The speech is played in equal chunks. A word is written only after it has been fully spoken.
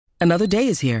Another day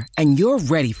is here, and you're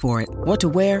ready for it. What to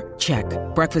wear? Check.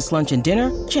 Breakfast, lunch, and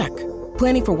dinner? Check.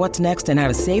 Planning for what's next and how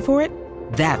to save for it?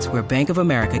 That's where Bank of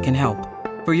America can help.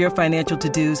 For your financial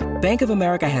to-dos, Bank of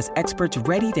America has experts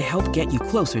ready to help get you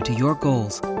closer to your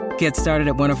goals. Get started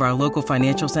at one of our local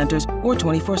financial centers or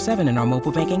 24/7 in our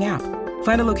mobile banking app.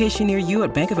 Find a location near you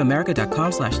at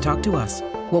bankofamerica.com/talktous.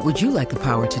 What would you like the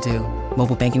power to do?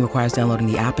 Mobile banking requires downloading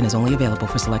the app and is only available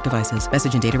for select devices.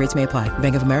 Message and data rates may apply.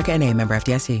 Bank of America N.A., member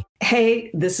FDIC. Hey,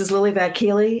 this is Lily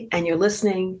Vakili, and you're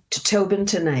listening to Tobin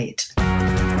Tonight.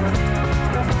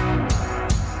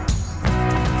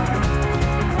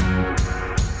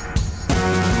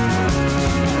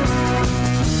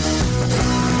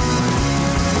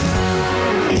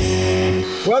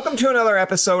 Welcome to another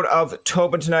episode of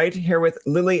Tobin Tonight, here with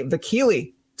Lily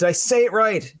Vakili. Did I say it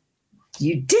right?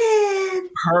 You did.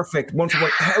 Perfect. One for one.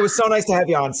 It was so nice to have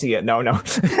you on. See it. No. Lily,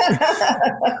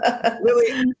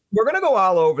 we're going to go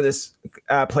all over this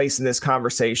place in this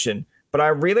conversation, but I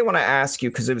really want to ask you,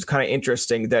 because it was kind of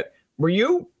interesting, that were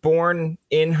you born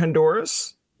in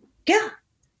Honduras? Yeah.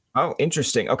 Oh,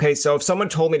 interesting. Okay, so if someone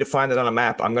told me to find it on a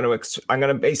map, I'm going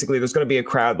to basically, there's going to be a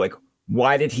crowd like,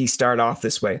 why did he start off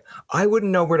this way? I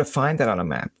wouldn't know where to find that on a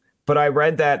map. But I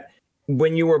read that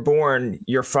when you were born,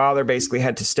 your father basically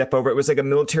had to step over. It was like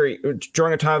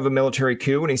during a time of a military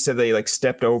coup, and he said they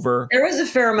stepped over. There was a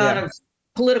fair amount of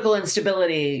political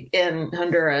instability in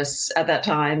Honduras at that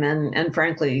time. And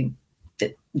frankly,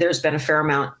 there's been a fair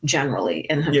amount generally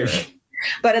in Honduras. Yeah.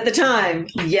 But at the time,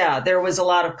 there was a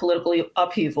lot of political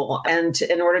upheaval. And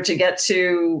in order to get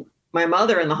to my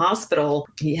mother in the hospital,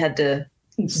 he had to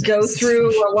go through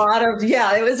a lot of,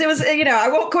 it was, I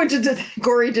won't go into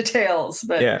gory details,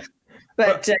 but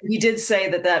he did say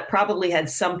that probably had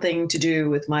something to do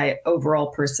with my overall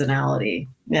personality.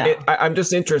 Yeah. I'm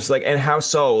just interested, and how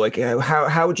so?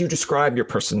 How would you describe your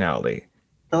personality?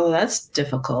 Oh, that's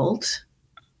difficult.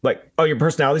 Your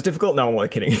personality is difficult? No, I'm only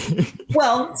kidding.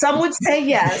 Well, some would say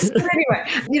yes. But anyway,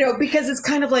 because it's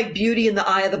kind of like beauty in the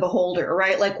eye of the beholder,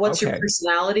 right? What's your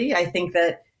personality? I think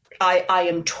that I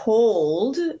am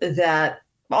told that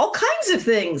all kinds of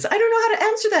things. I don't know how to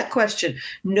answer that question.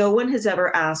 No one has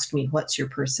ever asked me, what's your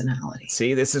personality?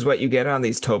 See, this is what you get on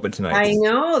these Tobin Tonights. I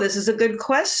know. This is a good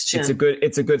question.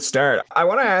 It's a good start. I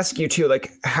want to ask you too,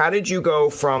 how did you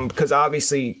go from, because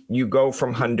obviously you go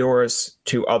from Honduras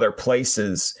to other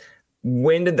places.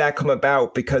 When did that come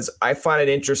about? Because I find it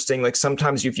interesting,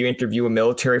 sometimes if you interview a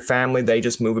military family, they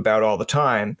just move about all the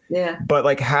time. Yeah.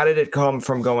 But how did it come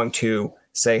from going to,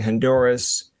 say,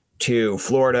 Honduras to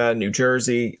Florida, New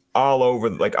Jersey, all over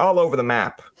the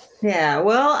map? Yeah,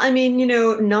 well, I mean,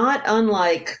 not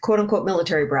unlike quote unquote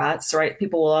military brats, right?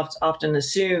 People will often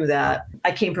assume that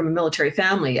I came from a military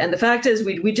family. And the fact is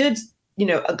we did,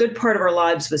 a good part of our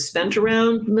lives was spent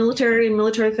around military and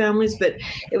military families, but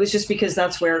it was just because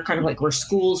that's where where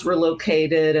schools were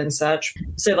located and such.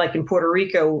 So in Puerto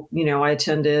Rico, I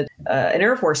attended an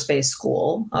Air Force Base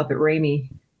school up at Ramey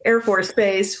Air Force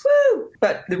Base. Woo!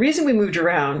 But the reason we moved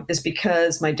around is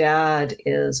because my dad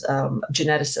is a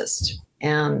geneticist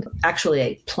and actually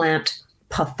a plant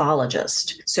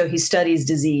pathologist. So he studies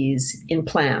disease in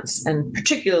plants, and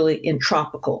particularly in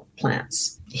tropical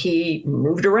plants. He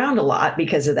moved around a lot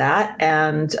because of that.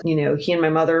 And, he and my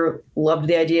mother loved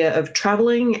the idea of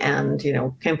traveling and,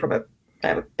 came from I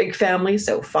have a big family,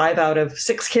 so 5 out of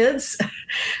 6 kids,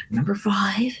 number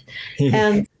 5.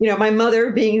 And, my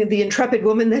mother, being the intrepid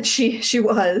woman that she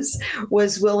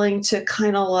was willing to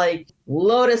kind of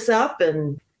load us up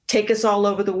and take us all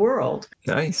over the world.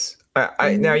 Nice.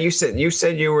 Now you said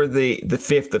you were the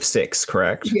 5th of 6,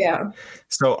 correct? Yeah.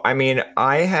 So, I mean,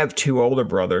 I have 2 older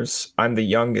brothers. I'm the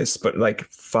youngest, but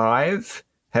 5,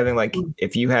 having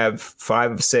if you have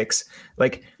 5 of 6,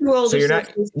 so you're not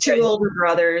 2 older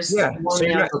brothers. Yeah. So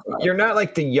you're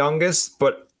not the youngest,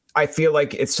 but I feel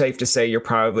like it's safe to say you're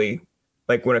probably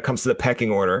when it comes to the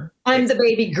pecking order. I'm the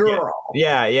baby girl.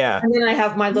 Yeah. And then I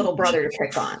have my little brother to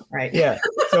pick on, right? Yeah.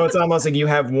 So it's almost like you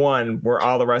have one where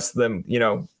all the rest of them,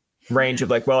 range of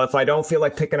well, if I don't feel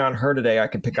like picking on her today, I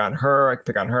can pick on her. I can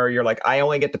pick on her. You're I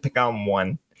only get to pick on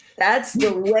one. That's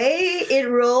the way it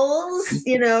rolls,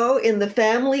 in the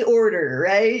family order,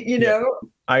 right?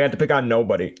 I got to pick on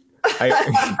nobody. I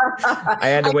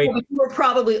had to wait. You were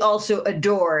probably also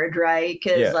adored, right?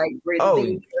 Because we're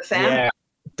the family. Yeah.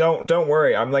 Don't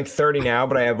worry. I'm 30 now,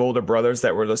 but I have older brothers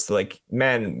that were just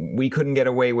man, we couldn't get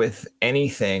away with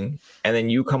anything. And then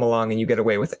you come along and you get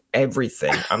away with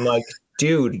everything. I'm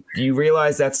dude, do you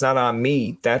realize that's not on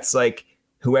me? That's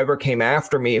whoever came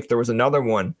after me, if there was another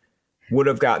one, would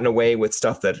have gotten away with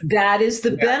stuff that is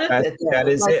the benefit. That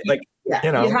is it. Yeah,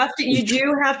 you know, you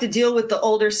do have to deal with the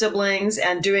older siblings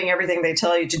and doing everything they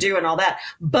tell you to do and all that.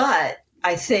 But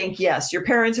I think, yes, your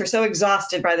parents are so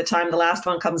exhausted by the time the last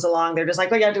one comes along. They're just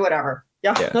like, oh, yeah, do whatever.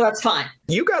 Yeah, no, that's fine.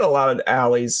 You got a lot of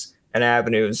alleys and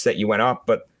avenues that you went up,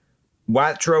 but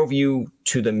what drove you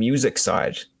to the music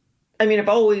side? I mean,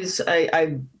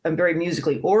 I'm very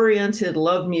musically oriented,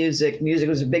 love music. Music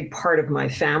was a big part of my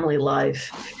family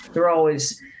life. We're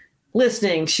always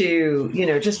listening to,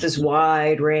 just this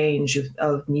wide range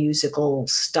of musical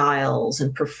styles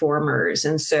and performers.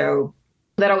 And so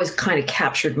that always kind of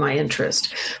captured my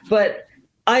interest. But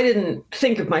I didn't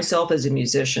think of myself as a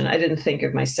musician. I didn't think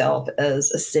of myself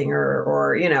as a singer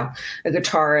or, a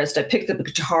guitarist. I picked up a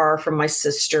guitar from my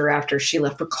sister after she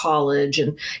left for college.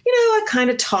 And, I kind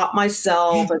of taught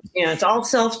myself. It's all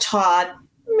self-taught,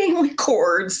 mainly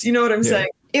chords. You know what I'm saying?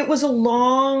 It was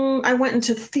I went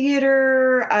into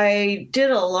theater. I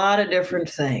did a lot of different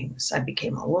things. I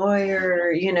became a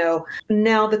lawyer,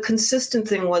 Now, the consistent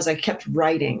thing was I kept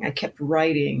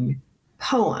writing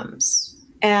poems.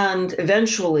 And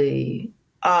eventually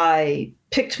I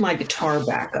picked my guitar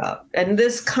back up. And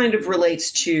this kind of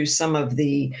relates to some of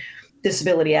the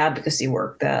disability advocacy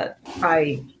work that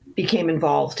I became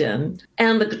involved in.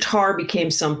 And the guitar became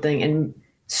something, and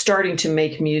starting to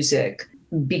make music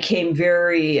became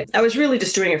I was really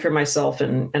just doing it for myself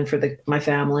and for my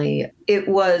family. It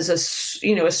was a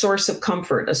source of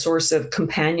comfort, a source of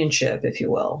companionship, if you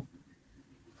will.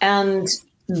 And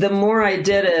the more I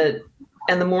did it,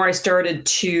 and the more I started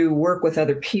to work with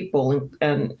other people,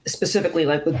 and specifically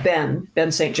like with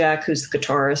Ben St. Jack, who's the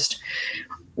guitarist,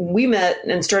 we met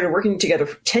and started working together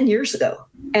 10 years ago.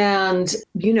 And,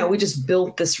 we just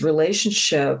built this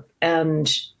relationship.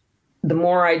 And the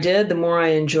more I did, the more I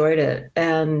enjoyed it.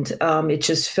 And it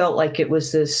just felt like it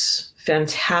was this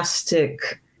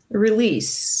fantastic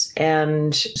release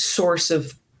and source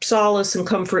of solace and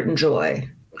comfort and joy.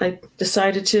 I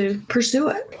decided to pursue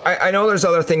it. I know there's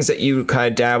other things that you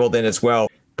kind of dabbled in as well,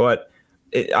 but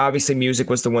obviously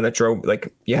music was the one that drove,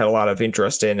 like, you had a lot of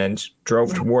interest in and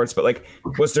drove towards. But like,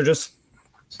 was there just,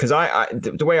 because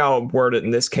the way I'll word it in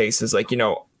this case is like,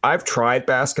 I've tried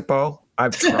basketball,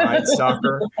 I've tried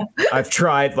soccer, I've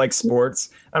tried like sports.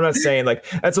 I'm not saying like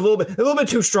that's a little bit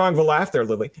too strong of a laugh there,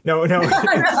 Lily. No.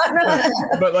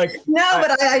 But like,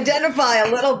 but I identify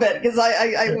a little bit because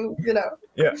I.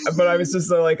 Yeah, but I was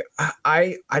just like,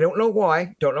 I don't know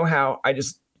why, don't know how. I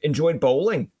just enjoyed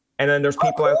bowling. And then there's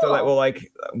people out there that will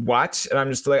like, what? And I'm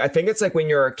just like, I think it's like when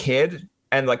you're a kid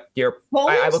and like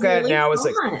I look at it now as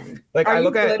like Are I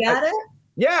look you at good at it?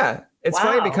 Yeah, it's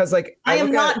funny because like I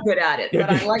am not good at it, but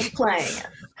I like playing it.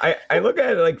 I look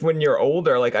at it like when you're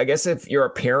older, like I guess if you're a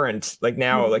parent, like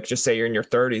now, like just say you're in your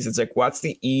 30s, it's like, what's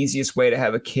the easiest way to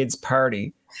have a kid's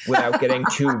party without getting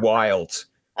too wild?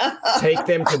 Take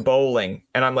them to bowling.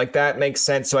 And I'm like, that makes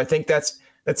sense. So I think that's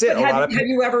it. Have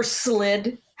you ever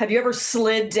slid? Have you ever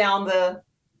slid down the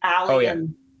alley? Oh, yeah.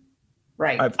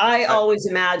 Right. I always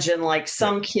imagine like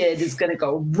some kid is going to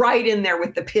go right in there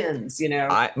with the pins,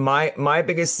 My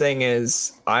biggest thing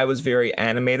is I was very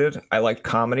animated. I liked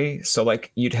comedy. So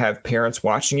like you'd have parents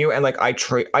watching you, and like I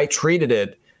treated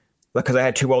it because I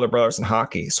had two older brothers in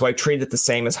hockey. So I treated it the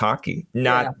same as hockey.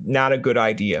 Not a good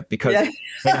idea, because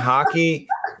in hockey,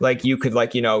 like you could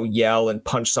like, yell and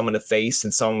punch someone in the face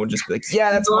and someone would just be like,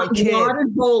 yeah, that's my kid. Not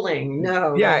in bowling.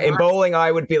 No. Yeah. In bowling,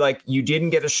 I would be like, you didn't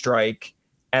get a strike.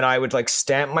 And I would like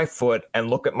stamp my foot and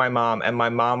look at my mom, and my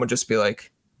mom would just be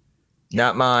like,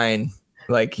 not mine.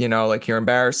 Like, like you're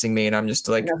embarrassing me. And I'm just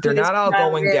like, they're not all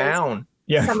going down.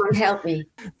 Yeah. Someone help me.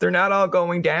 They're not all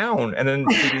going down. And then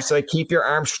you just like, keep your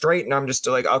arm straight. And I'm just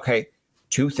like, okay,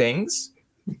 two things.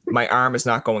 My arm is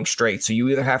not going straight. So you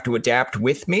either have to adapt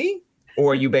with me,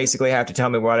 or you basically have to tell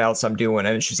me what else I'm doing.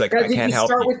 And she's like, I can't help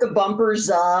you. Start with the bumpers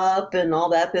up and all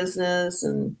that business.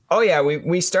 And oh yeah,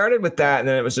 we started with that, and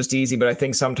then it was just easy. But I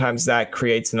think sometimes that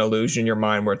creates an illusion in your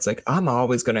mind where it's like, I'm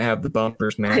always going to have the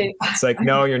bumpers, man. It's like,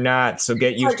 no, you're not. So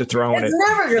get used to throwing it. It's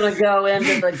never going to go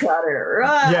into the gutter.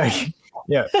 Right?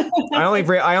 Yeah. I only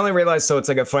realized, so it's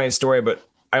like a funny story, but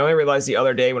I only realized the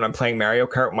other day when I'm playing Mario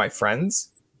Kart with my friends,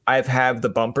 I've had the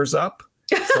bumpers up.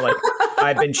 So like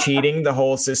I've been cheating the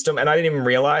whole system, and I didn't even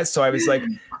realize. So I was like,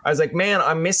 man,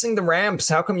 I'm missing the ramps.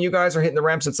 How come you guys are hitting the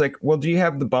ramps? It's like, well, do you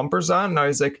have the bumpers on? And I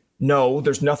was like, no,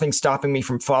 there's nothing stopping me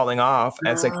from falling off. And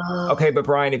it's like, okay, but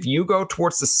Brian, if you go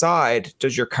towards the side,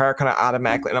 does your car kind of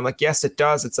automatically? And I'm like, yes, it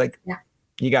does. It's like,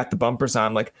 you got the bumpers on.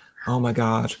 I'm like, oh my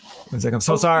God. I was like, I'm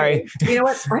so sorry. You know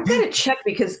what? I've got to check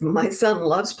because my son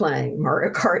loves playing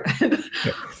Mario Kart.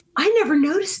 I never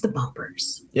noticed the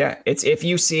bumpers. Yeah, it's if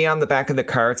you see on the back of the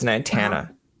car, it's an antenna.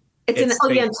 It's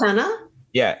the antenna?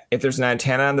 Yeah, if there's an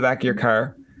antenna on the back of your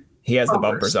car, he has the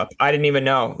bumpers up. I didn't even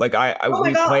know. Like Oh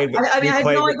my God. played. I mean, I have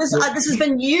no with, idea. This has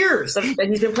been years that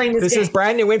he's been playing this game. This is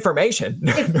brand new information.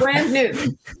 It's brand new.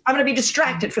 I'm going to be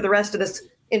distracted for the rest of this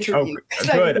interview.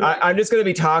 Oh, good. I'm just going to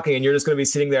be talking and you're just going to be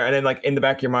sitting there. And then like in the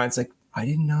back of your mind, it's like, I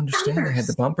didn't understand they had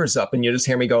the bumpers up. And you just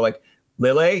hear me go like,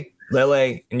 Lily.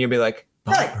 And you'll be like,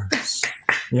 bumpers.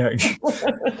 Yeah.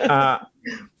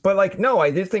 But like, no, I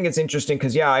did think it's interesting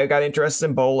because, yeah, I got interested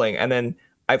in bowling and then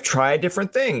I've tried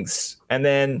different things. And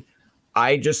then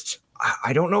I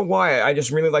don't know why. I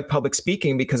just really like public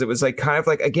speaking because it was like kind of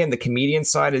like, again, the comedian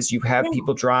side is you have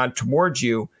people drawn towards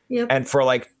you. Yep. And for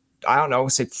like, I don't know,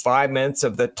 say 5 minutes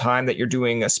of the time that you're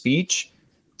doing a speech,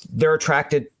 they're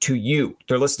attracted to you.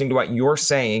 They're listening to what you're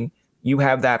saying. You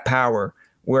have that power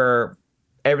where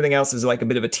everything else is like a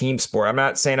bit of a team sport. I'm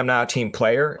not saying I'm not a team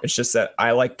player. It's just that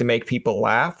I like to make people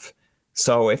laugh.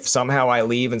 So if somehow I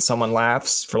leave and someone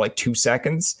laughs for like 2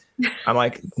 seconds, I'm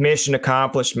like, mission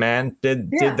accomplished, man.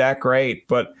 Did that great.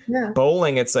 But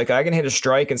bowling, it's like I can hit a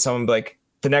strike and someone like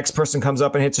the next person comes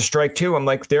up and hits a strike too. I'm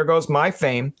like, there goes my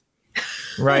fame.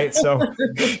 Right. So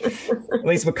at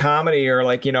least with comedy or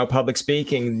like, you know, public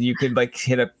speaking, you could like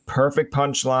hit a perfect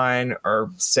punchline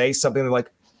or say something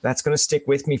like that's going to stick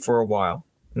with me for a while.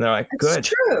 And they're like, good. That's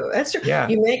true. That's true. Yeah.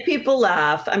 You make people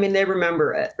laugh. I mean, they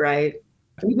remember it, right?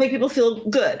 You make people feel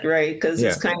good, right? Because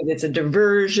it's a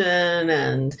diversion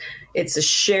and it's a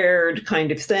shared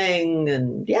kind of thing.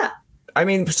 And yeah. I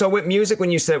mean, so with music, when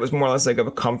you said it was more or less like of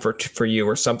a comfort for you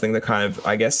or something that kind of,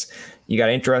 I guess, you got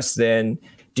interested in,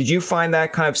 did you find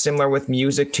that kind of similar with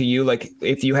music to you? Like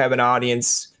if you have an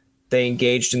audience, they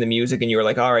engaged in the music and you were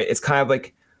like, all right, it's kind of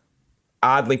like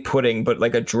oddly putting, but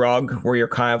like a drug where you're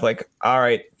kind of like, all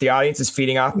right, the audience is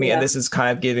feeding off me and this is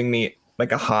kind of giving me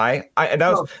like a high.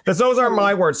 Those aren't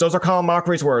my words. Those are Colin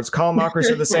Mockery's words. Colin Mockery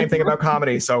said the same thing about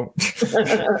comedy. So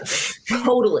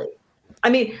totally. I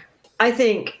mean, I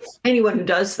think anyone who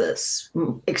does this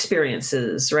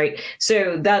experiences, right?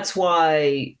 So that's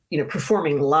why, you know,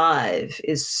 performing live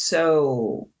is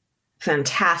so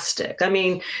fantastic. I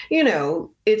mean, you know,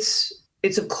 it's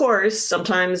of course,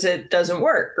 sometimes it doesn't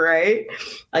work, right?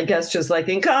 I guess just like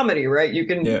in comedy, right? You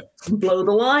can blow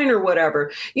the line or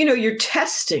whatever. You know, you're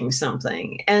testing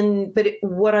something. But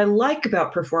what I like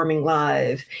about performing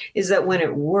live is that when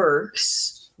it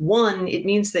works, one, it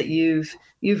means that you've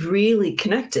really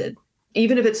connected,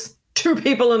 even if it's 2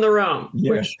 people in the room,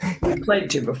 which we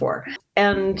played to before.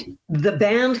 And the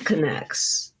band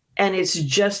connects, and it's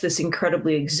just this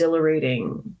incredibly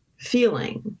exhilarating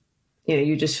feeling. You know,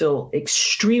 you just feel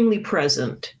extremely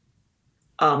present.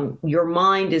 Your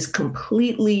mind is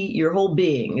your whole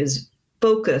being is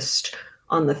focused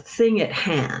on the thing at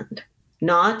hand,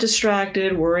 not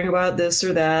distracted, worrying about this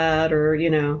or that, or, you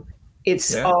know,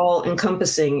 it's all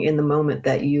encompassing in the moment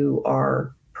that you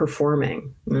are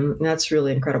performing. And that's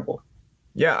really incredible.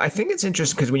 Yeah, I think it's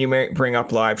interesting because when you bring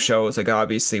up live shows, like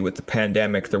obviously with the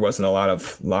pandemic, there wasn't a lot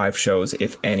of live shows,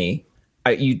 if any.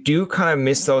 You do kind of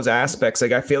miss those aspects.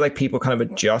 Like I feel like people kind of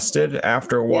adjusted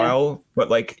after a while,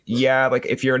 but like, like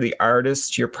if you're the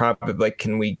artist, you're probably like,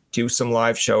 can we do some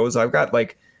live shows? I've got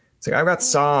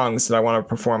songs that I want to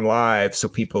perform live so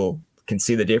people can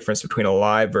see the difference between a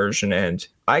live version. And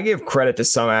I give credit to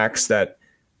some acts that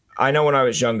I know when I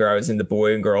was younger, I was in the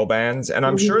boy and girl bands and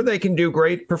I'm sure they can do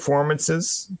great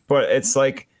performances, but it's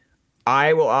like,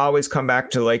 I will always come back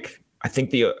to like, I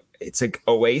think it's like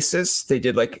Oasis. They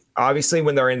did like, obviously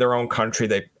when they're in their own country,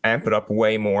 they amp it up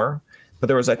way more. But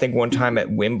there was, I think, one time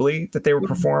at Wembley that they were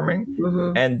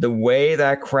performing. And the way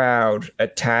that crowd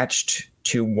attached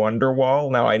to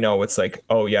Wonderwall. Now I know it's like,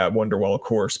 oh yeah, Wonderwall, of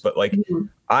course. But like,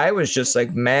 I was just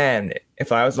like, man,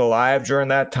 if I was alive during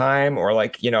that time or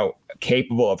like, you know,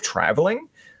 capable of traveling,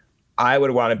 I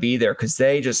would want to be there because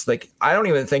they just like, I don't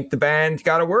even think the band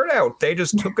got a word out. They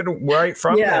just took it right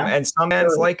from them. And some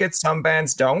bands like it, some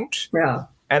bands don't. Yeah.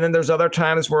 And then there's other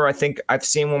times where I think I've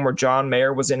seen one where John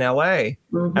Mayer was in LA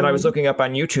and I was looking up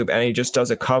on YouTube and he just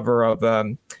does a cover of,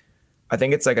 I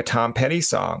think it's like a Tom Petty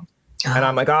song. And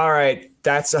I'm like, all right,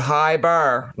 that's a high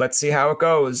bar. Let's see how it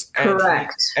goes. And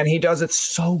correct. And he does it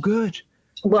so good.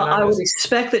 Well, I would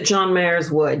expect that John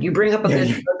Mayer's would. You bring up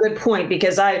a good point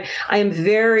because I am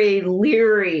very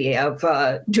leery of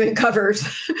doing covers.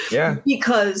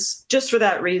 Because just for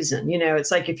that reason, you know, it's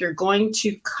like if you're going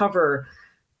to cover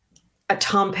a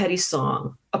Tom Petty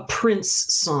song, a Prince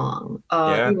song, you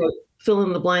know, fill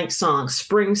in the blank song,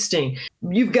 Springsteen,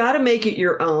 you've got to make it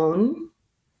your own.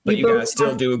 But you gotta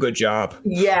still do a good job.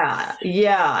 Yeah.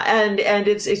 And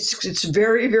it's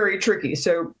very, very tricky.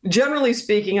 So generally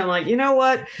speaking, I'm like, you know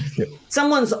what?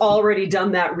 Someone's already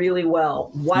done that really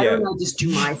well. Why don't I just do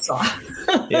my song?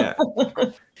 Yeah.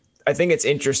 I think it's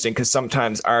interesting because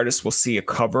sometimes artists will see a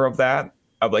cover of that,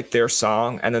 of like their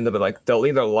song, and then they'll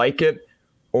either like it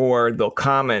or they'll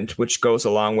comment, which goes a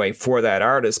long way for that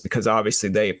artist because obviously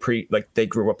they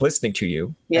grew up listening to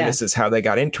you, and this is how they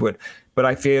got into it. But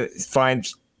I find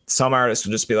some artists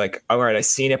will just be like, all right, I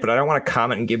seen it, but I don't want to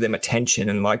comment and give them attention.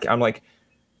 And I'm like,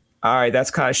 all right,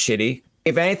 that's kind of shitty.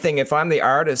 If anything, if I'm the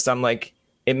artist, I'm like,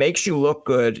 it makes you look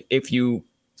good if you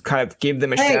kind of give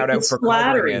them a shout out for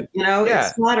flattery. Covering it.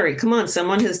 It's flattery. Come on,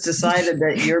 someone has decided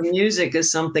that your music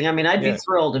is something. I mean, I'd be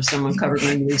thrilled if someone covered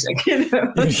my music.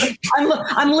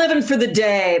 I'm living for the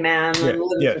day, man. I'm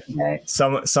living for the day.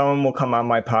 Someone will come on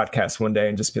my podcast one day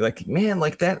and just be like, man,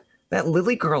 like that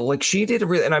Lily girl, like she did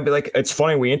and I'd be like, it's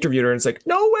funny, we interviewed her and it's like,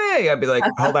 no way. I'd be like,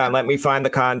 hold on, let me find the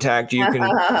contact. You can,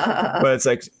 but it's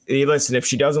like, hey, listen, if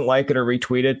she doesn't like it or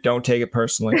retweet it, don't take it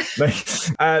personally.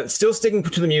 Still sticking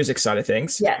to the music side of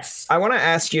things. Yes. I want to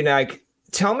ask you now,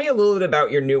 tell me a little bit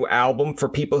about your new album for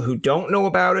people who don't know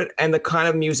about it and the kind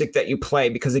of music that you play.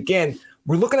 Because again,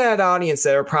 we're looking at an audience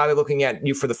that are probably looking at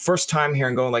you for the first time here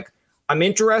and going like, I'm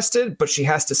interested, but she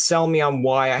has to sell me on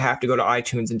why I have to go to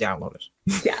iTunes and download it.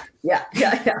 Yeah.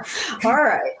 All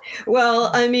right. Well,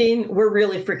 I mean, we're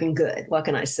really freaking good. What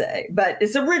can I say? But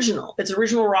it's original. It's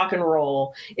original rock and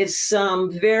roll. It's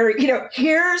some very,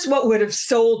 here's what would have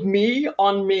sold me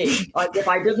on me, like if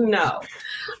I didn't know.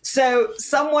 So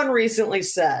someone recently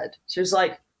said, she was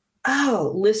like,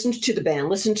 oh, listen to the band,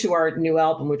 listen to our new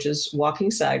album, which is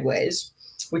Walking Sideways,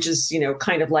 which is,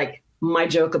 kind of like my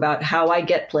joke about how I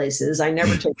get places. I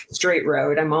never take the straight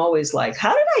road. I'm always like,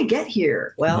 how did I get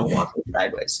here? Well, walking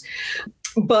sideways.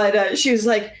 But she was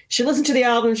like, she listened to the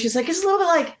album. She's like, it's a little bit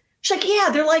like, she's like, yeah,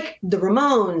 they're like the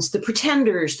Ramones, the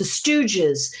Pretenders, the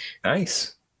Stooges.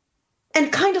 Nice.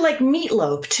 And kind of like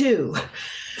Meatloaf too.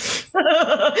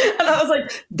 And I was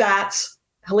like, that's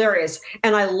hilarious.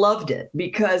 And I loved it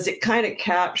because it kind of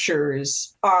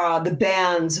captures the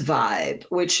band's vibe,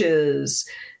 which is,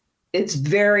 it's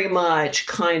very much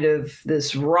kind of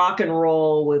this rock and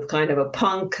roll with kind of a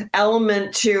punk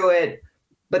element to it,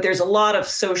 but there's a lot of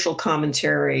social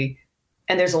commentary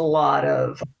and there's a lot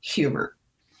of humor.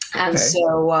 And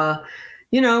so, I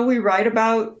write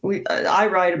about,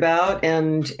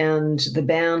 and the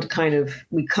band kind of,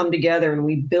 we come together and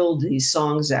we build these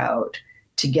songs out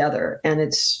together. And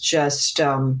it's just,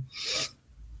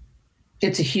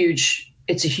 it's a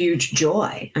huge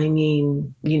joy. I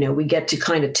mean, we get to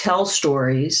kind of tell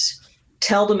stories,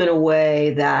 tell them in a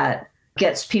way that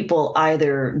gets people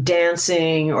either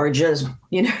dancing or just,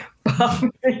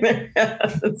 bobbing their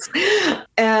heads,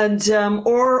 and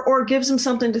or gives them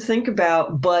something to think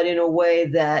about, but in a way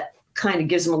that kind of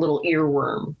gives them a little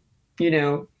earworm,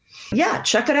 Yeah,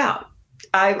 check it out.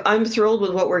 I'm thrilled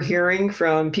with what we're hearing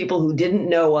from people who didn't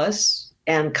know us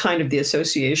and kind of the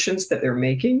associations that they're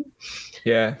making.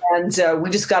 Yeah. And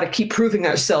we just got to keep proving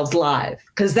ourselves live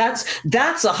because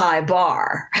that's a high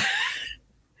bar.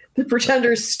 The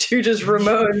Pretenders, Stooges,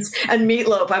 Ramones, and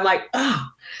Meatloaf. I'm like,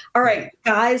 all right,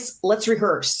 guys, let's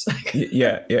rehearse.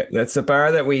 Yeah. That's the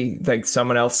bar that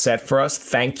someone else set for us.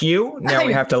 Thank you. Now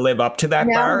we have to live up to that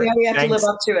bar. Now we have to live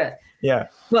up to it. Yeah.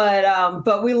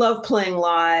 But we love playing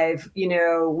live.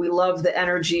 We love the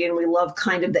energy and we love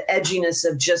kind of the edginess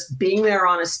of just being there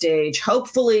on a stage.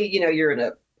 Hopefully,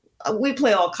 you're we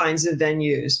play all kinds of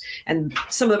venues, and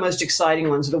some of the most exciting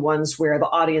ones are the ones where the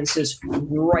audience is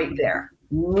right there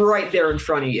in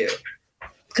front of you.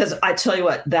 Because I tell you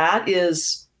what, that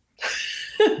is,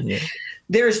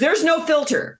 there's no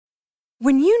filter.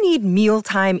 When you need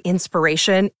mealtime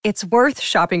inspiration, it's worth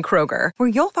shopping Kroger, where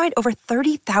you'll find over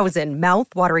 30,000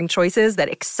 mouth-watering choices that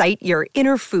excite your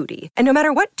inner foodie. And no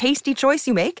matter what tasty choice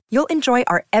you make, you'll enjoy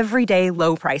our everyday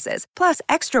low prices, plus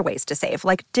extra ways to save,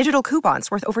 like digital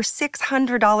coupons worth over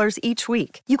 $600 each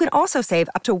week. You can also save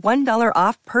up to $1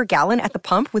 off per gallon at the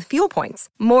pump with fuel points.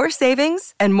 More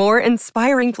savings and more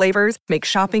inspiring flavors make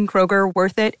shopping Kroger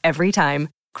worth it every time.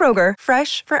 Kroger,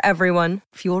 fresh for everyone.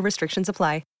 Fuel restrictions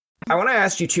apply. I want to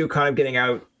ask you too, kind of getting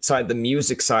outside the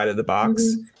music side of the box.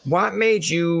 Mm-hmm. What made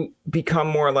you become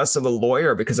more or less of a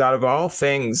lawyer? Because out of all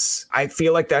things, I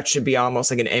feel like that should be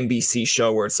almost like an NBC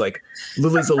show where it's like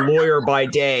Lily's a lawyer by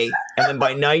day, and then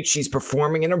by night she's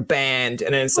performing in her band,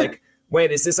 and then it's like,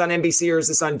 wait, is this on NBC or is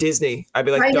this on Disney? I'd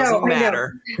be like, doesn't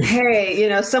matter.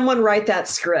 Hey, someone write that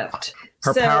script.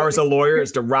 Her power as a lawyer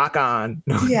is to rock on.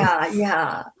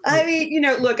 Yeah. I mean,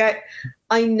 look,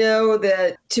 I know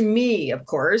that to me, of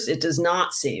course, it does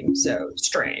not seem so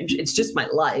strange. It's just my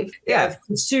life. Yeah. I've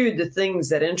pursued the things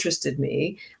that interested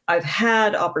me. I've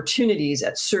had opportunities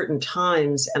at certain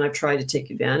times and I've tried to take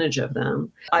advantage of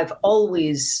them. I've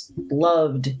always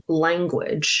loved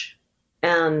language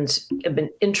and have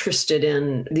been interested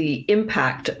in the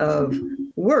impact of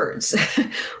words.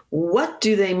 What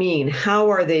do they mean? How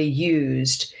are they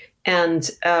used? And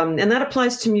that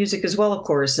applies to music as well, of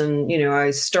course. And,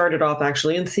 I started off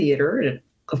actually in theater.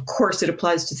 Of course, it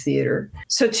applies to theater.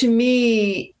 So to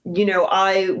me,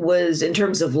 I was, in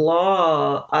terms of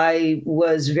law, I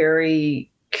was very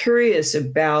curious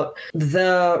about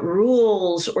the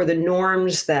rules or the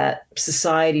norms that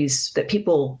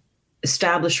people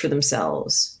establish for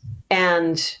themselves.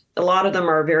 And a lot of them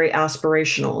are very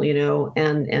aspirational,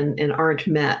 and aren't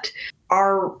met.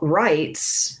 Our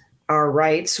rights,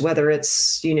 whether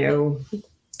it's,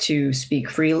 to speak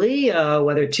freely,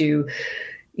 whether to,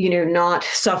 not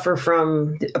suffer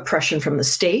from oppression from the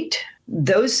state,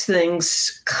 those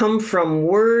things come from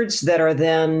words that are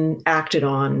then acted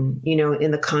on,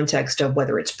 in the context of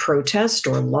whether it's protest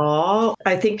or law.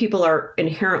 I think people are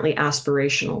inherently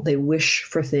aspirational. They wish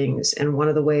for things. And one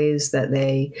of the ways that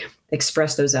they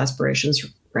express those aspirations,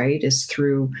 right, is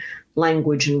through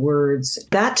language and words.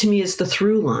 That to me is the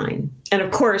through line. And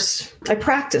of course, I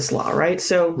practice law, right?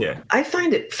 So I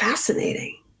find it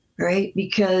fascinating, right?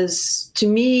 Because to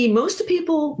me, most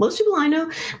people I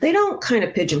know, they don't kind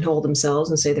of pigeonhole themselves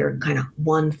and say they're kind of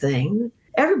one thing.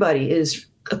 Everybody is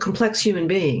a complex human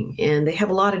being and they have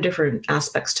a lot of different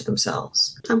aspects to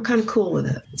themselves. I'm kind of cool with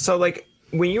it. So like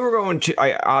when you were going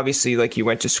to, obviously like you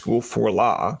went to school for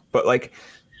law, but like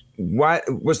what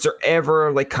was there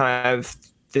ever like kind of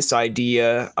this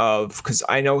idea of, because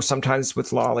I know sometimes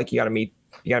with law, like you got to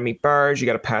meet bars, you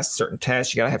got to pass certain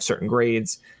tests, you got to have certain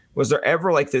grades. Was there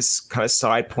ever like this kind of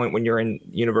side point when you're in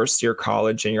university or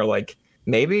college and you're like,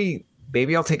 maybe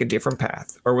I'll take a different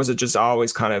path? Or was it just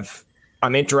always kind of,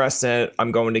 I'm interested,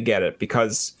 I'm going to get it?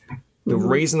 Because the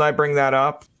reason I bring that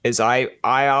up is I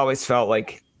always felt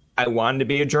like I wanted to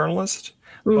be a journalist.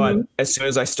 But as soon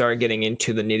as I started getting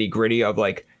into the nitty gritty of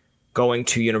like going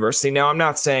to university, now I'm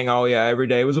not saying, oh yeah, every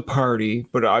day was a party,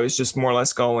 but I was just more or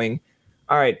less going,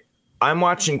 all right, I'm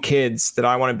watching kids that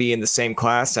I want to be in the same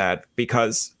class at,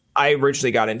 because I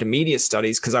originally got into media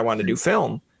studies because I wanted to do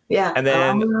film. Yeah. And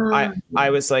then I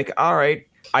was like, all right,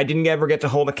 I didn't ever get to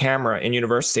hold a camera in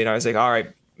university. And I was like, all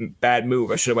right, bad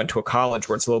move. I should have went to a college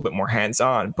where it's a little bit more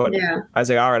hands-on. But I was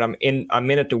like, all right, I'm in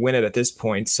it to win it at this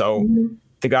point. So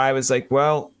the guy was like,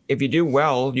 well, if you do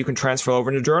well, you can transfer over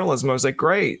into journalism. I was like,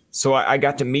 great. So I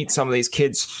got to meet some of these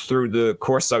kids through the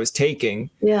course I was taking.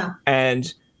 Yeah.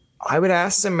 And I would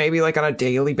ask them maybe like on a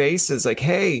daily basis, like,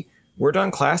 hey, we're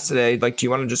done class today. Like, do you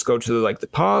want to just go to like the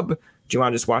pub? Do you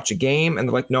want to just watch a game? And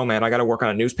they're like, no, man, I got to work on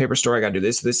a newspaper story. I got to do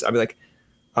this. I'd be like,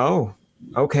 oh,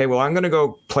 okay, well, I'm going to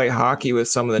go play hockey with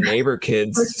some of the neighbor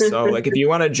kids. So like, if you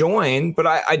want to join, but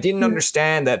I didn't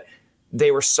understand that they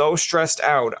were so stressed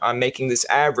out on making this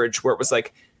average where it was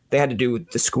like, they had to do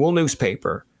the school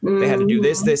newspaper. They had to do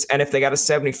this. And if they got a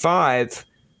 75,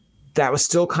 that was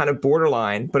still kind of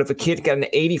borderline. But if a kid got an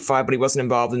 85, but he wasn't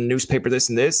involved in the newspaper, this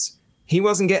and this, he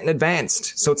wasn't getting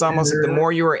advanced. So it's almost like the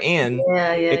more you were in,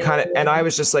 it kind of, and I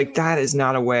was just like, that is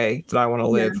not a way that I want to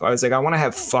live. I was like, I want to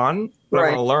have fun, but I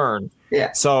want to learn.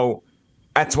 Yeah. So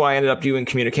that's why I ended up doing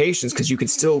communications, because you could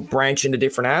still branch into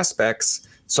different aspects.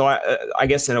 So I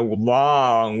guess in a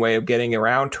long way of getting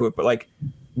around to it, but like,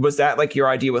 was that like your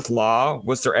idea with law?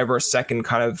 Was there ever a second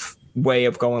kind of way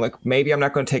of going like, maybe I'm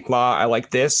not going to take law, I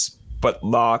like this, but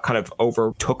law kind of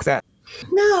overtook that?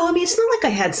 No, I mean, it's not like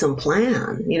I had some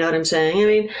plan. You know what I'm saying? I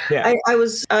mean,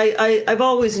 I've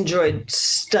always enjoyed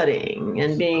studying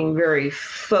and being very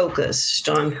focused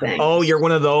on things. Oh, you're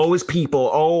one of those people.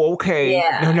 Oh, okay.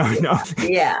 Yeah. No.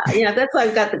 Yeah. That's why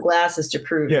I've got the glasses to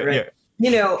prove it. Right? Yeah. You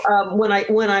know,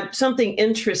 when something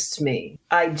interests me,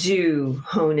 I do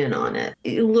hone in on it.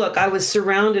 Look, I was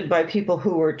surrounded by people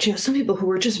who were, some people who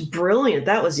were just brilliant.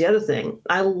 That was the other thing.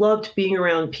 I loved being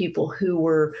around people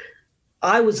who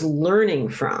I was learning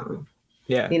from.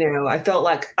 Yeah. You know, I felt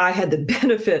like I had the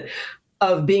benefit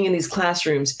of being in these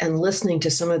classrooms and listening to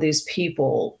some of these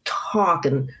people talk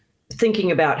and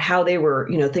thinking about how they were,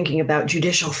 thinking about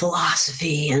judicial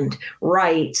philosophy and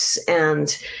rights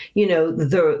and,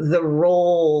 the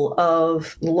role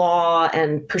of law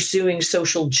and pursuing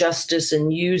social justice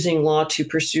and using law to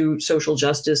pursue social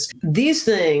justice. These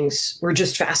things were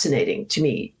just fascinating to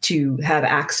me to have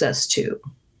access to.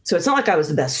 So it's not like I was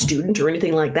the best student or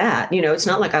anything like that. It's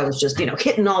not like I was just,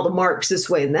 hitting all the marks this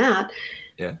way and that.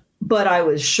 Yeah. But I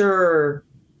was sure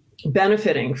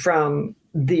benefiting from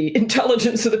the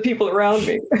intelligence of the people around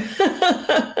me.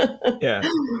 Yeah.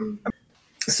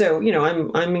 So,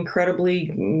 I'm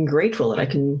incredibly grateful that I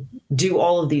can do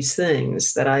all of these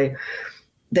things that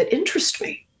interest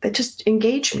me, that just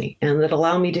engage me, and that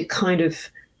allow me to kind of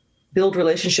build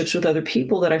relationships with other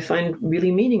people that I find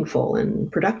really meaningful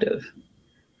and productive.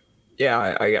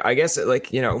 Yeah, I guess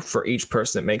for each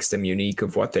person, it makes them unique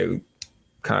of what they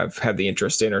kind of have the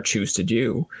interest in or choose to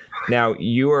do. Now,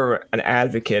 you are an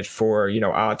advocate for,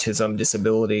 autism,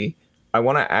 disability. I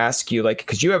want to ask you,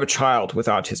 because you have a child with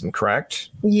autism, correct?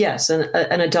 Yes, an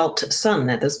adult son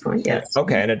at this point, yes.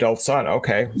 Okay, an adult son.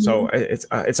 Okay, so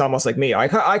it's almost like me.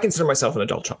 I consider myself an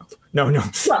adult child. No.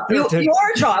 Well, you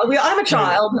are a child. I'm a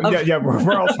child. Yeah,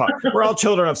 we're all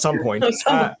children of some point.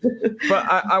 But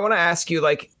I want to ask you,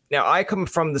 now I come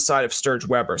from the side of Sturge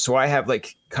Weber, so I have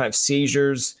kind of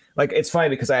seizures. It's funny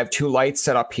because I have two lights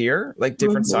set up here,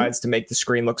 different sides to make the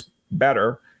screen look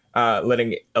better,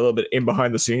 letting a little bit in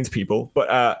behind the scenes people.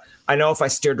 But I know if I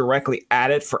stare directly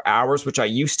at it for hours, which I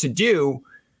used to do,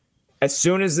 as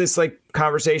soon as this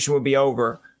conversation would be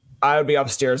over, I would be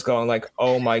upstairs going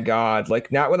oh my God,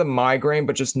 not with a migraine,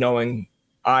 but just knowing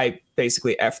I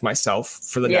basically effed myself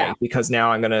for the night, because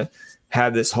now I'm going to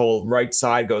have this whole right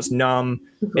side goes numb.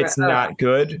 It's not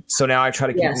good. So now I try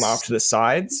to keep them off to the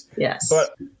sides. Yes.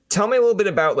 But tell me a little bit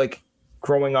about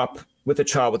growing up with a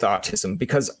child with autism,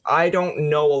 because I don't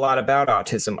know a lot about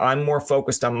autism. I'm more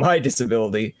focused on my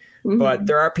disability, but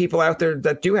there are people out there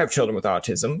that do have children with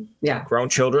autism, grown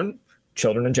children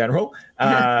in general.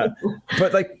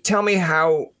 But tell me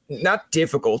how, not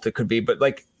difficult it could be, but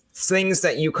things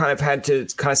that you kind of had to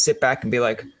kind of sit back and be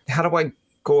how do I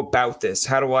go about this?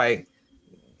 How do I,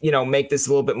 make this a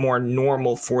little bit more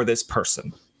normal for this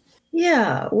person?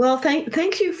 Yeah. Well,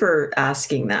 thank you for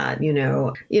asking that,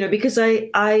 because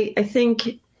I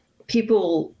think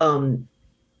people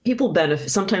benefit.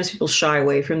 Sometimes people shy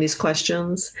away from these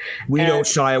questions. We don't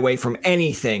shy away from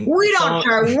anything. We don't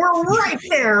shy. We're right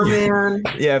there, man.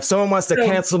 Yeah. If someone wants to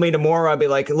cancel me tomorrow, I'd be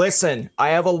like, listen, I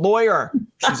have a lawyer.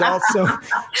 She's also,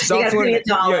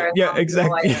 yeah,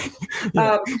 exactly.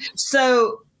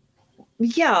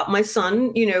 Yeah, my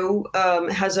son,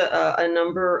 has a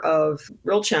number of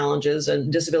real challenges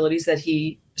and disabilities that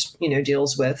he,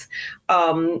 deals with,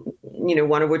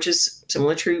 one of which is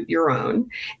similar to your own.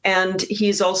 And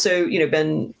he's also,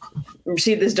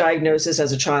 received this diagnosis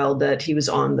as a child that he was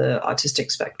on the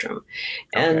autistic spectrum.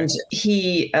 And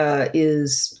he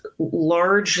is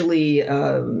largely,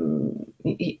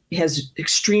 he has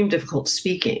extreme difficult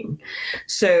speaking.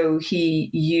 So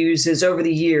he uses, over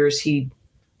the years, he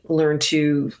learn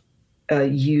to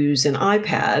use an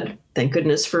iPad. Thank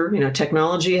goodness for,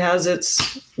 technology has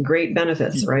its great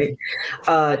benefits, right?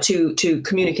 To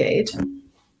communicate.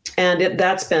 And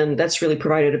that's really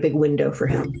provided a big window for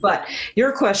him. But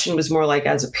your question was more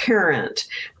as a parent.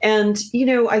 And,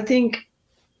 I think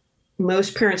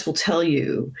most parents will tell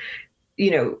you,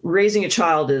 raising a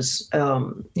child is,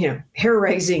 hair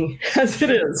raising as it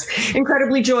is,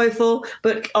 incredibly joyful,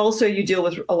 but also you deal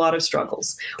with a lot of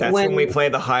struggles. That's when we play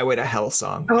the Highway to Hell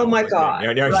song. Oh my God.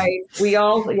 Right. We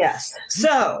all, yes.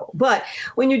 So, but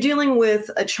when you're dealing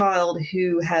with a child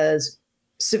who has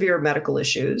severe medical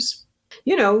issues,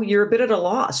 you're a bit at a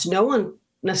loss. No one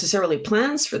necessarily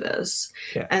plans for this.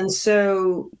 Yeah. And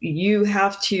so you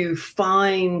have to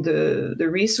find the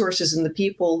resources and the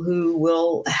people who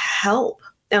will help.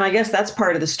 And I guess that's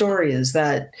part of the story, is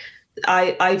that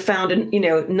I found,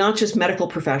 not just medical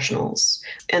professionals,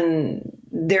 and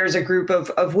there's a group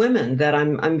of women that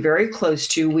I'm very close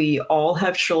to. We all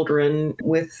have children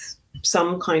with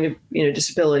some kind of,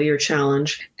 disability or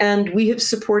challenge, and we have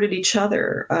supported each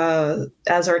other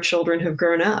as our children have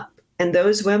grown up. And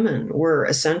those women were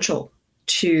essential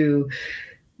to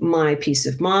my peace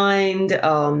of mind,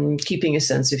 keeping a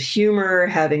sense of humor,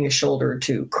 having a shoulder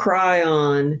to cry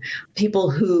on,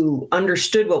 people who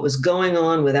understood what was going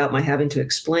on without my having to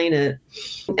explain it.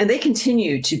 And they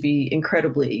continue to be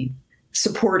incredibly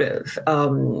supportive.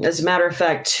 As a matter of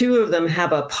fact, two of them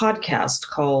have a podcast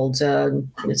called,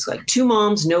 it's Two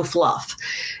Moms, No Fluff.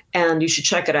 And you should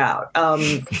check it out.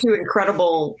 Two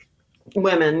incredible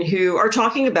women who are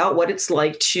talking about what it's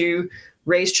like to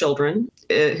raise children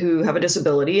who have a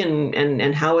disability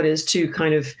and how it is to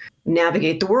kind of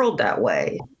navigate the world that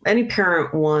way. Any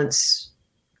parent wants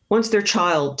their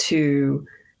child to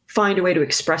find a way to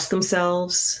express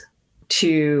themselves,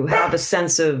 to have a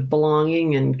sense of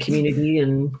belonging and community.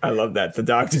 And I love that. The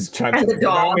doctor's trying and to the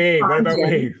dog. What about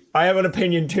me? I have an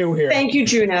opinion too here. Thank you,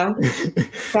 Juno.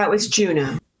 That was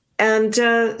Juno. And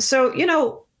so,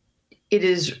 it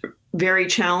is very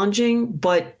challenging,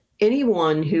 but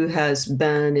anyone who has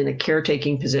been in a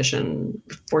caretaking position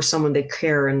for someone they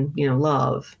care and,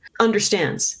 love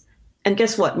understands. And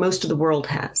guess what? Most of the world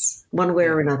has, one way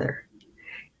or another.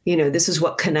 This is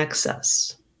what connects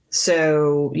us.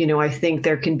 So, I think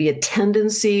there can be a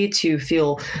tendency to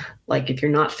feel like if you're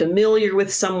not familiar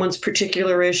with someone's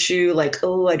particular issue, like,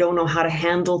 oh, I don't know how to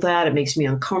handle that. It makes me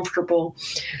uncomfortable.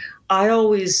 I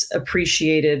always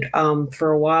appreciated,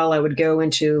 for a while, I would go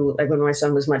into, like when my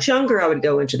son was much younger, I would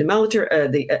go into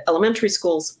the elementary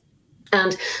schools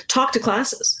and talk to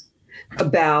classes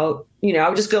about, I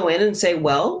would just go in and say,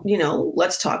 well,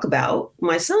 let's talk about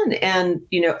my son and,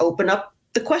 open up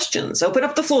the questions, open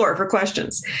up the floor for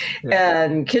questions. Yeah.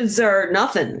 And kids are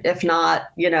nothing if not,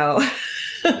 they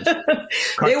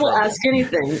will ask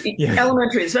anything,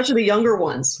 elementary, especially the younger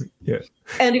ones. Yeah.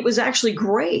 And it was actually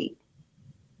great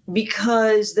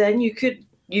because then you could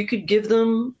give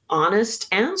them honest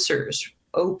answers,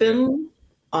 open,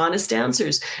 honest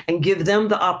answers, and give them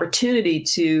the opportunity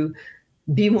to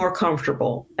be more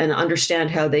comfortable and understand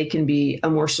how they can be a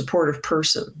more supportive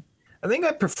person. I think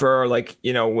I prefer,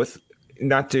 with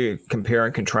not to compare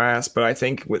and contrast, but I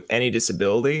think with any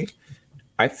disability,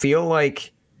 I feel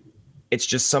like it's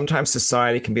just sometimes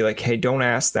society can be like, hey, don't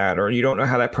ask that, or you don't know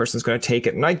how that person's going to take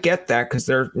it. And I get that because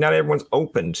not everyone's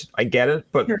opened. I get it.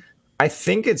 But sure. I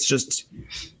think it's just,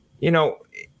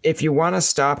 if you want to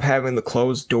stop having the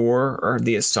closed door or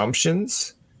the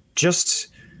assumptions,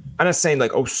 I'm not saying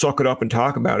like, oh, suck it up and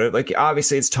talk about it. Like,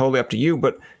 obviously it's totally up to you,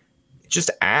 but just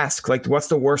ask, like, what's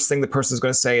the worst thing the person's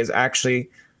going to say is actually,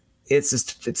 it's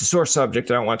a sore subject.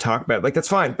 I don't want to talk about it. Like, that's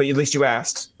fine, but at least you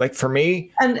asked. Like for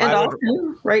me, and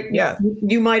often, right? Yeah,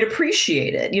 you might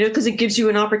appreciate it, because it gives you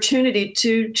an opportunity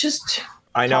to just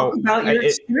talk about your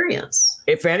experience.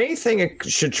 If anything, it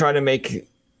should try to make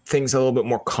things a little bit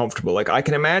more comfortable. Like I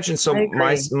can imagine. So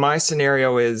my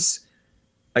scenario is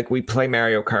like we play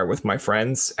Mario Kart with my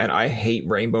friends, and I hate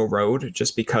Rainbow Road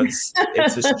just because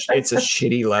it's a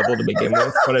shitty level to begin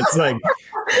with. But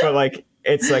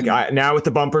it's like now with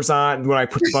the bumpers on, when I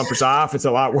put the bumpers off, it's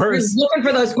a lot worse. You're looking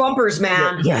for those bumpers,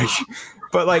 man. Yeah.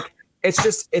 But like, it's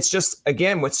just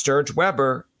again with Sturge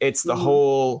Weber, it's the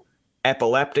whole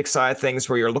epileptic side of things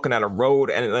where you're looking at a road,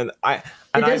 and then I've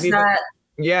even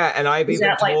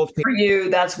told people, for you,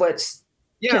 that's what's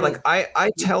like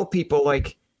I tell people,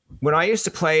 like, when I used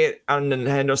to play it on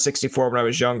Nintendo 64 when I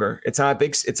was younger, it's on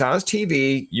his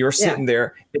TV. You're sitting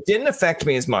there. It didn't affect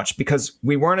me as much because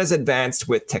we weren't as advanced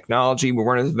with technology. We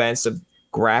weren't as advanced of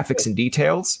graphics and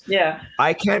details. Yeah.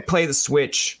 I can't play the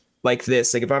Switch like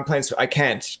this. Like if I'm playing, I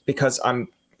can't because I'm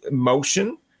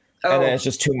motion and then it's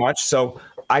just too much. So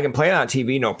I can play it on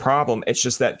TV, no problem. It's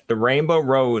just that the Rainbow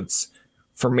Roads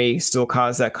for me still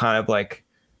cause that kind of like,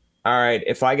 all right,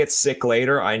 if I get sick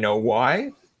later, I know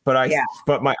why. But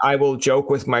I will joke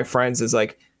with my friends is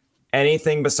like,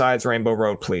 anything besides Rainbow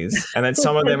Road, please. And then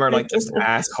some of them are like just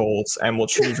assholes and will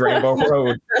choose Rainbow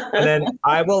Road. And then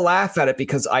I will laugh at it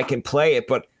because I can play it.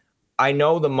 But I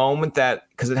know the moment that,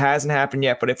 because it hasn't happened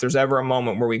yet, but if there's ever a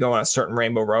moment where we go on a certain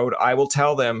Rainbow Road, I will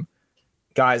tell them,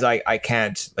 guys, I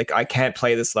can't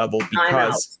play this level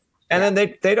because, and then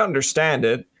they'd understand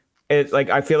it. It, like,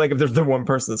 I feel like if there's the one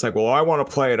person that's like, well, I want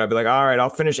to play it, I'd be like, all right, I'll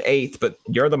finish 8th, but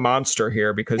you're the monster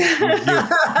here because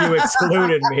you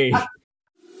excluded me.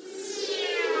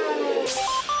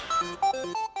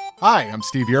 Hi, I'm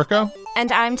Steve Yerko.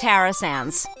 And I'm Tara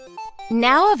Sands.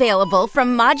 Now available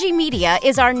from Maji Media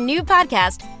is our new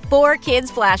podcast, 4Kids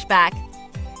Flashback.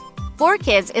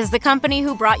 4Kids is the company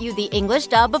who brought you the English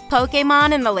dub of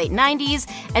Pokémon in the late 90s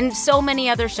and so many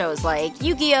other shows like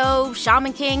Yu-Gi-Oh!,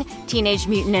 Shaman King, Teenage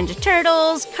Mutant Ninja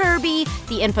Turtles, Kirby,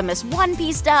 the infamous One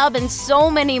Piece dub, and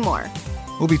so many more.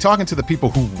 We'll be talking to the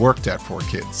people who worked at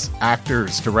 4Kids.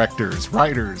 Actors, directors,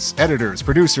 writers, editors,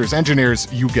 producers,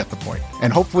 engineers, you get the point.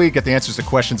 And hopefully get the answers to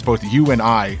questions both you and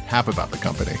I have about the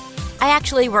company. I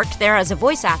actually worked there as a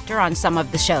voice actor on some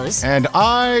of the shows. And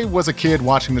I was a kid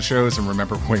watching the shows and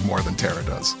remember way more than Tara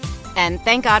does. And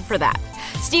thank God for that.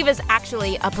 Steve is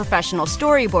actually a professional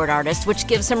storyboard artist, which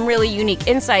gives some really unique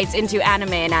insights into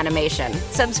anime and animation.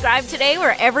 Subscribe today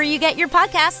wherever you get your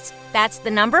podcasts. That's the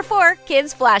number 4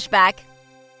 Kids Flashback.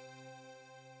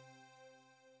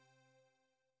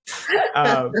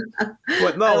 But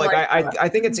no, I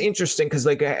think it's interesting because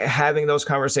like having those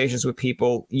conversations with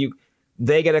people,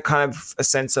 they get a kind of a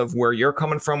sense of where you're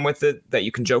coming from with it, that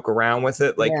you can joke around with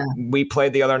it. Like we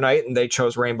played the other night and they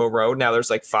chose Rainbow Road. Now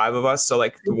there's like 5 of us. So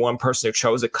like the one person who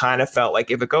chose it kind of felt like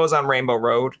if it goes on Rainbow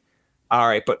Road, all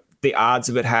right, but the odds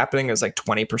of it happening is like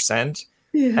 20%.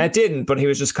 Yeah. And it didn't, but he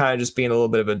was just kind of just being a little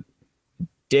bit of a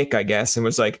dick, I guess, and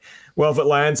was like, well, if it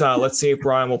lands on it, let's see if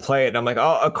Brian will play it. And I'm like,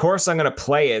 oh, of course I'm going to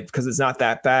play it because it's not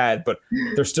that bad. But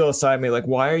they're still aside me like,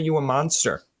 why are you a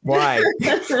monster? Why?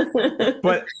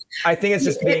 But I think it's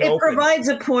just being it open. Provides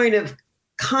a point of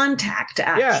contact,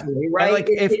 actually, right? And like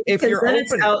if you're then open,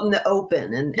 it's out in the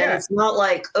open, and it's not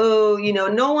like, oh,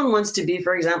 no one wants to be,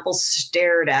 for example,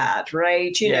 stared at,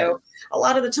 right? You know, a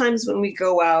lot of the times when we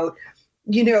go out,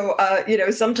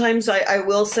 sometimes I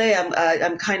will say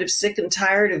I'm kind of sick and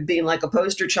tired of being like a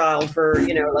poster child for,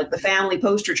 like the family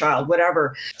poster child,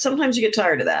 whatever. Sometimes you get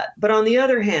tired of that. But on the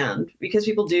other hand, because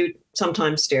people do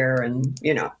sometimes stare and,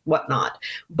 whatnot,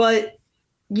 but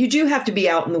you do have to be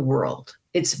out in the world.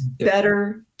 It's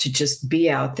better to just be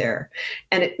out there.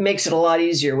 And it makes it a lot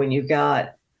easier when you've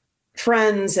got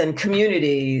friends and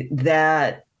community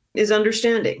that is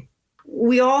understanding.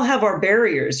 We all have our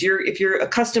barriers. If you're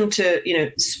accustomed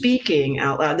to, speaking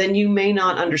out loud, then you may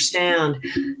not understand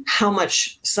how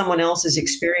much someone else is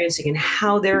experiencing and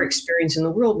how they're experiencing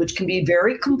the world, which can be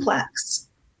very complex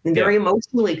and very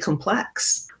emotionally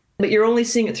complex. But you're only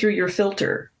seeing it through your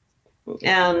filter.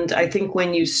 And I think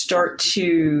when you start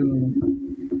to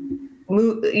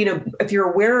move, if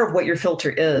you're aware of what your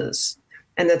filter is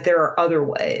and that there are other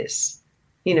ways,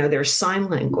 there's sign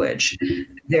language.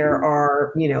 There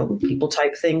are, people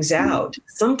type things out.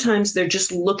 Sometimes they're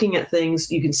just looking at things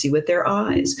you can see with their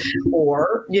eyes.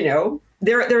 Or,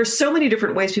 there are so many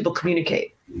different ways people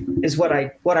communicate is what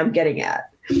I'm getting at.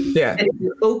 Yeah. And if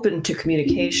you're open to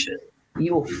communication,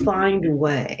 you will find a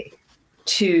way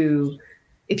to,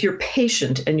 if you're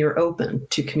patient and you're open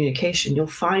to communication, you'll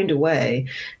find a way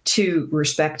to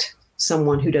respect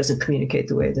someone who doesn't communicate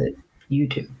the way that you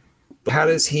do. How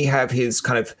does he have his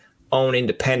kind of own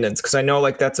independence? Because I know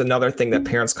like that's another thing that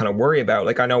parents kind of worry about.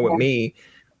 Like I know with me,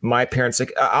 my parents,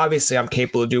 like obviously I'm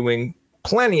capable of doing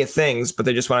plenty of things, but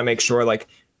they just want to make sure like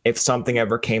if something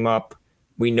ever came up,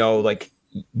 we know like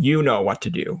what to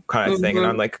do kind of thing. And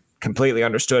I'm like completely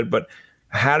understood. But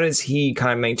how does he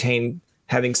kind of maintain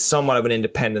having somewhat of an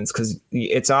independence? Because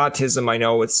it's autism. I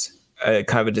know it's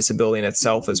kind of a disability in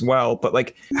itself as well. But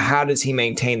like how does he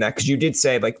maintain that? Because you did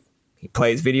say like he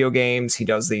plays video games, he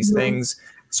does these things.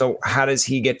 So how does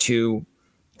he get to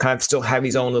kind of still have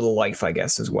his own little life, I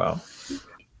guess, as well?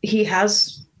 He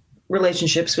has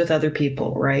relationships with other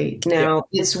people, right? Now,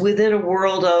 it's within a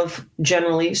world of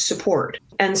generally support.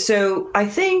 And so I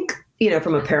think,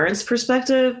 from a parent's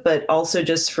perspective, but also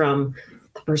just from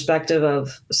the perspective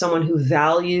of someone who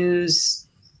values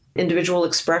individual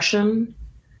expression,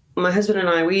 my husband and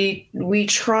I, we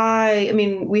try,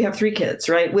 we have 3 kids,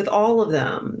 right? With all of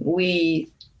them, we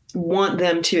want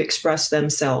them to express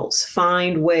themselves,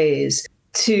 find ways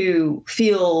to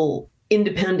feel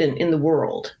independent in the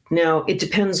world. Now, it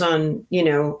depends on,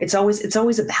 it's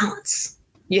always a balance.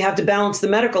 You have to balance the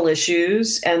medical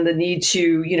issues and the need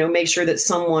to, make sure that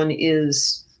someone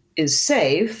is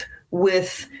safe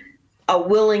with a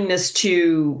willingness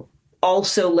to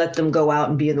also let them go out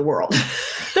and be in the world.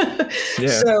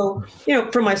 So,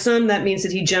 for my son, that means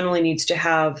that he generally needs to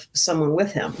have someone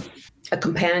with him, a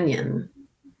companion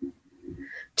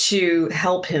to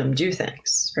help him do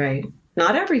things, right?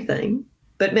 Not everything,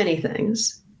 but many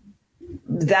things.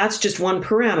 That's just one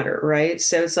parameter, right?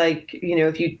 So it's like,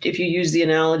 if you use the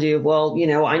analogy of, well,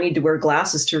 I need to wear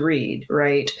glasses to read,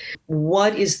 right?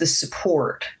 What is the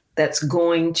support that's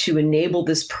going to enable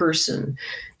this person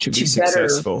to be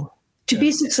successful?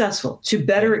 Be successful, to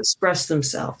better express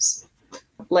themselves.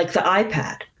 Like the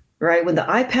iPad, right? When the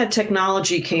iPad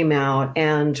technology came out,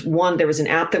 and there was an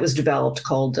app that was developed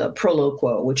called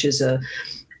Proloquo, which is a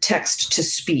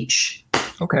text-to-speech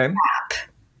app.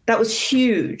 That was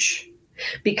huge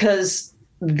because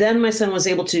then my son was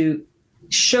able to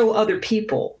show other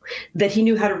people that he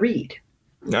knew how to read.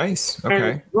 Nice.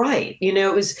 Okay. And, right.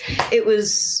 It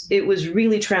was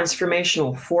really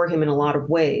transformational for him in a lot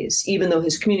of ways, even though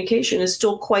his communication is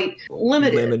still quite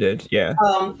limited. Yeah.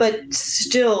 But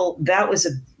still, that was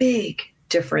a big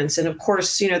difference. And of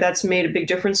course, that's made a big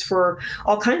difference for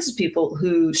all kinds of people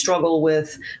who struggle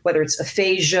with, whether it's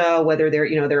aphasia, whether there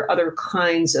are other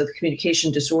kinds of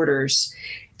communication disorders.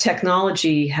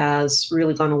 Technology has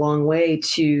really gone a long way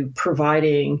to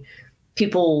providing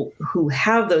people who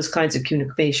have those kinds of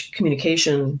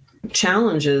communication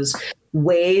challenges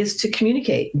ways to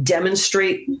communicate,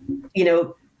 demonstrate,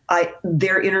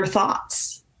 their inner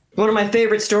thoughts. One of my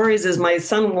favorite stories is my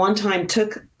son one time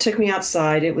took me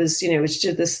outside. It was, it was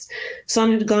just this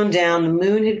sun had gone down, the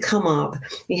moon had come up.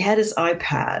 He had his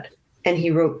iPad and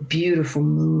he wrote "beautiful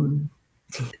moon."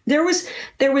 There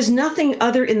was nothing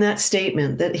other in that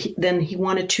statement than he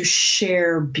wanted to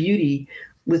share beauty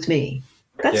with me.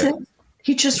 That's it.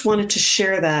 He just wanted to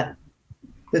share that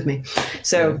with me.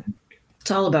 So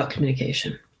it's all about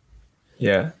communication.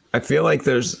 Yeah. I feel like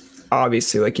there's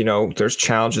obviously, like, there's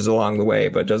challenges along the way,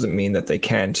 but it doesn't mean that they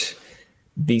can't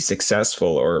be successful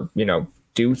or,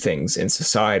 do things in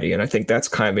society. And I think that's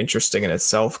kind of interesting in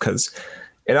itself, because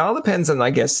it all depends on, I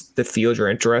guess, the field you're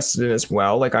interested in as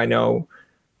well. Like, I know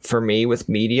for me with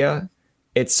media,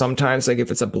 it's sometimes like if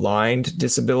it's a blind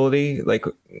disability, like,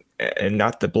 and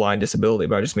not the blind disability,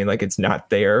 but I just mean like it's not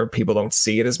there, people don't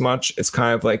see it as much. It's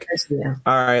kind of like,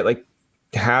 all right, like,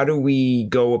 how do we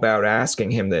go about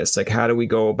asking him this? Like, how do we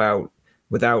go about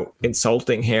without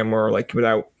insulting him or like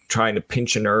without trying to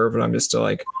pinch a nerve? And I'm just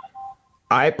like,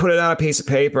 I put it on a piece of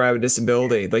paper. I have a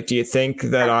disability. Like, do you think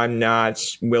that I'm not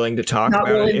willing to talk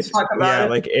about it?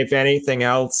 Like, if anything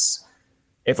else,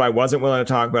 if I wasn't willing to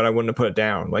talk about it, I wouldn't have put it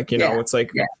down. Like, it's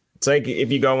like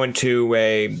if you go into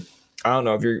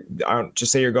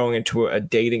just say you're going into a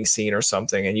dating scene or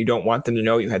something and you don't want them to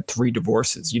know you had 3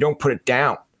 divorces. You don't put it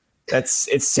down.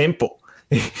 It's simple.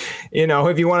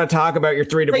 If you want to talk about your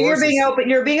 3 divorces,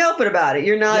 you're being open about it.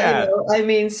 You're not,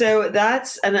 so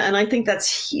that's, and I think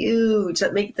that's huge.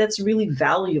 That's really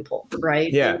valuable.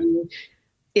 Right. Yeah. I mean,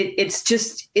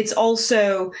 it's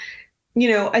also,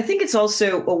 I think it's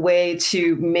also a way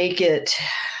to make it.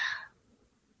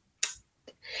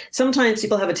 Sometimes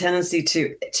people have a tendency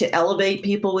to elevate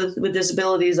people with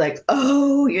disabilities, like,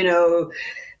 oh,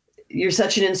 you're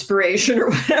such an inspiration or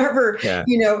whatever,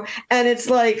 and it's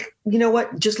like,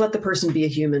 what, just let the person be a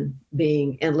human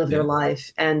being and live their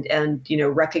life and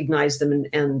recognize them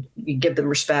and give them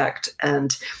respect.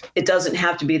 And it doesn't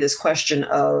have to be this question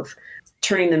of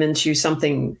turning them into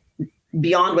something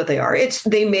beyond what they are.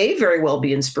 They may very well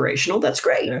be inspirational. That's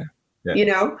great.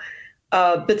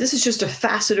 But this is just a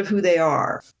facet of who they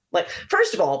are. Like,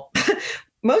 first of all,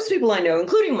 most people I know,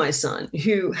 including my son,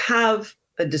 who have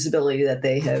a disability that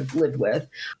they have lived with,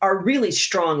 are really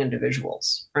strong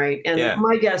individuals, right? And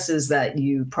my guess is that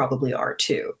you probably are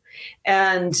too.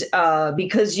 And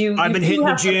because I've been hitting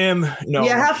the gym. You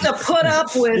have to put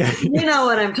up with, you know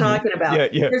what I'm talking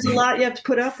about. There's a lot you have to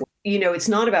put up with. It's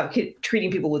not about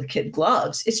treating people with kid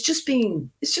gloves. It's just being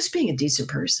a decent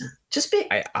person. Just be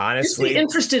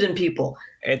interested in people.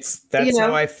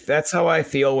 That's how I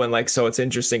feel when, so it's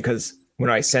interesting because when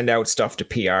I send out stuff to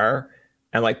PR,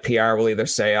 and PR will either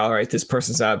say, all right, this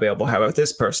person's not available. How about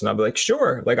this person? I'll be like,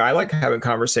 sure. Like, I like having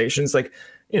conversations. Like,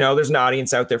 there's an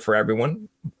audience out there for everyone.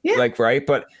 Yeah. Like, right.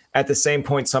 But at the same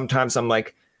point, sometimes I'm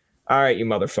like, all right, you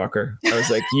motherfucker. I was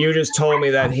like, you just told me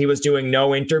that he was doing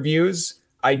no interviews.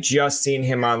 I just seen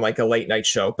him on a late night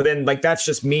show. But then that's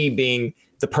just me being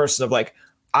the person of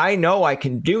I know I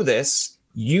can do this.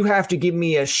 You have to give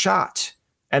me a shot.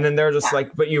 And then they're just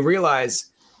but you realize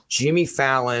Jimmy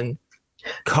Fallon,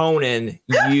 Conan,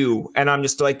 you, and I'm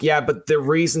just but the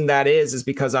reason that is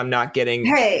because I'm not getting.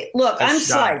 Hey, look, I'm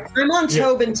psyched. I'm on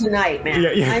Tobin tonight, man.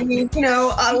 I mean, who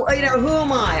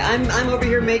am I? I'm over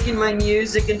here making my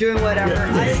music and doing whatever.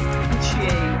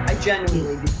 I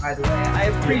genuinely do. By the way, I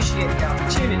appreciate the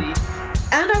opportunity,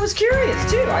 and I was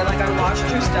curious too. I watched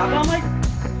your stuff. And I'm like,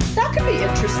 that could be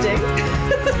interesting.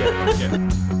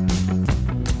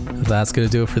 That's going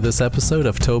to do it for this episode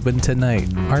of Tobin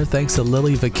Tonight. Our thanks to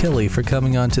Lily Vakili for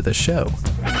coming on to the show.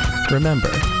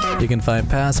 Remember, you can find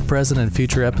past, present, and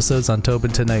future episodes on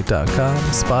TobinTonight.com,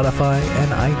 Spotify,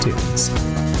 and iTunes.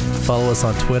 Follow us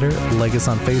on Twitter, like us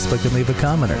on Facebook, and leave a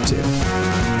comment or two.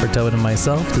 For Tobin and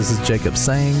myself, this is Jacob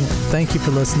saying thank you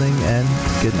for listening and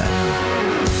good night.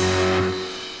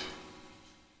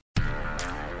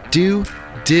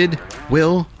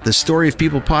 Will, the Story of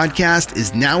People podcast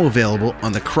is now available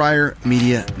on the Crier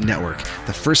Media Network.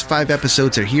 The first 5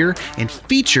 episodes are here and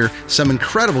feature some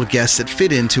incredible guests that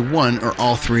fit into one or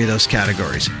all 3 of those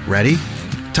categories. Ready?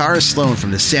 Tara Sloan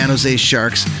from the San Jose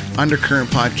Sharks Undercurrent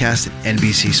podcast at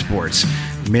NBC Sports.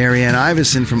 Marianne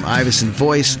Iveson from Iveson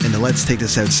Voice and the Let's Take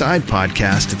This Outside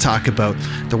podcast to talk about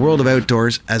the world of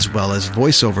outdoors as well as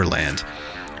voiceover land.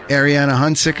 Ariana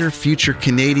Hunsicker, future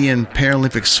Canadian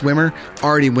Paralympic swimmer,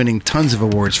 already winning tons of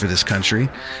awards for this country.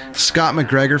 Scott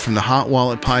McGregor from the Hot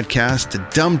Wallet podcast to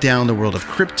dumb down the world of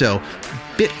crypto,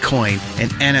 Bitcoin,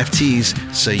 and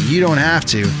NFTs so you don't have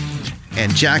to.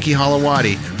 And Jackie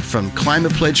Holowati from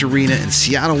Climate Pledge Arena in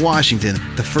Seattle, Washington,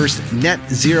 the first net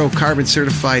zero carbon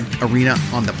certified arena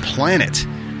on the planet.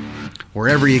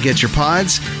 wherever you get your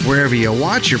pods, wherever you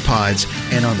watch your pods,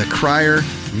 and on the Crier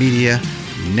Media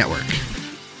Network.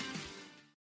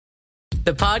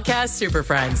 The Podcast Super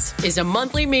Friends is a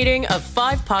monthly meeting of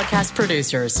 5 podcast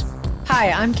producers.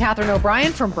 Hi, I'm Catherine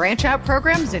O'Brien from Branch Out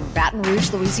Programs in Baton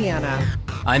Rouge, Louisiana.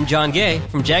 I'm John Gay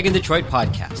from Jag and Detroit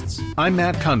Podcasts. I'm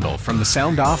Matt Kundle from the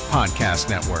Sound Off Podcast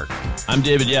Network. I'm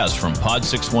David Yes from Pod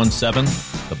 617,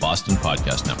 the Boston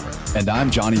Podcast Network. And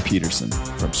I'm Johnny Peterson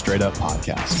from Straight Up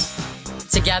Podcasts.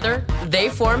 Together, they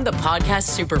form the Podcast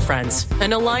Super Friends,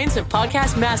 an alliance of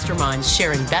podcast masterminds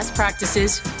sharing best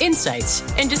practices, insights,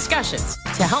 and discussions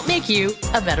to help make you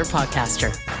a better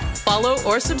podcaster. Follow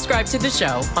or subscribe to the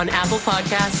show on Apple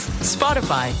Podcasts,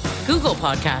 Spotify, Google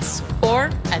Podcasts, or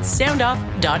at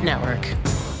soundoff.network.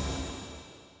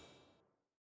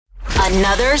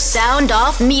 Another Sound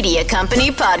Off Media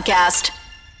Company podcast.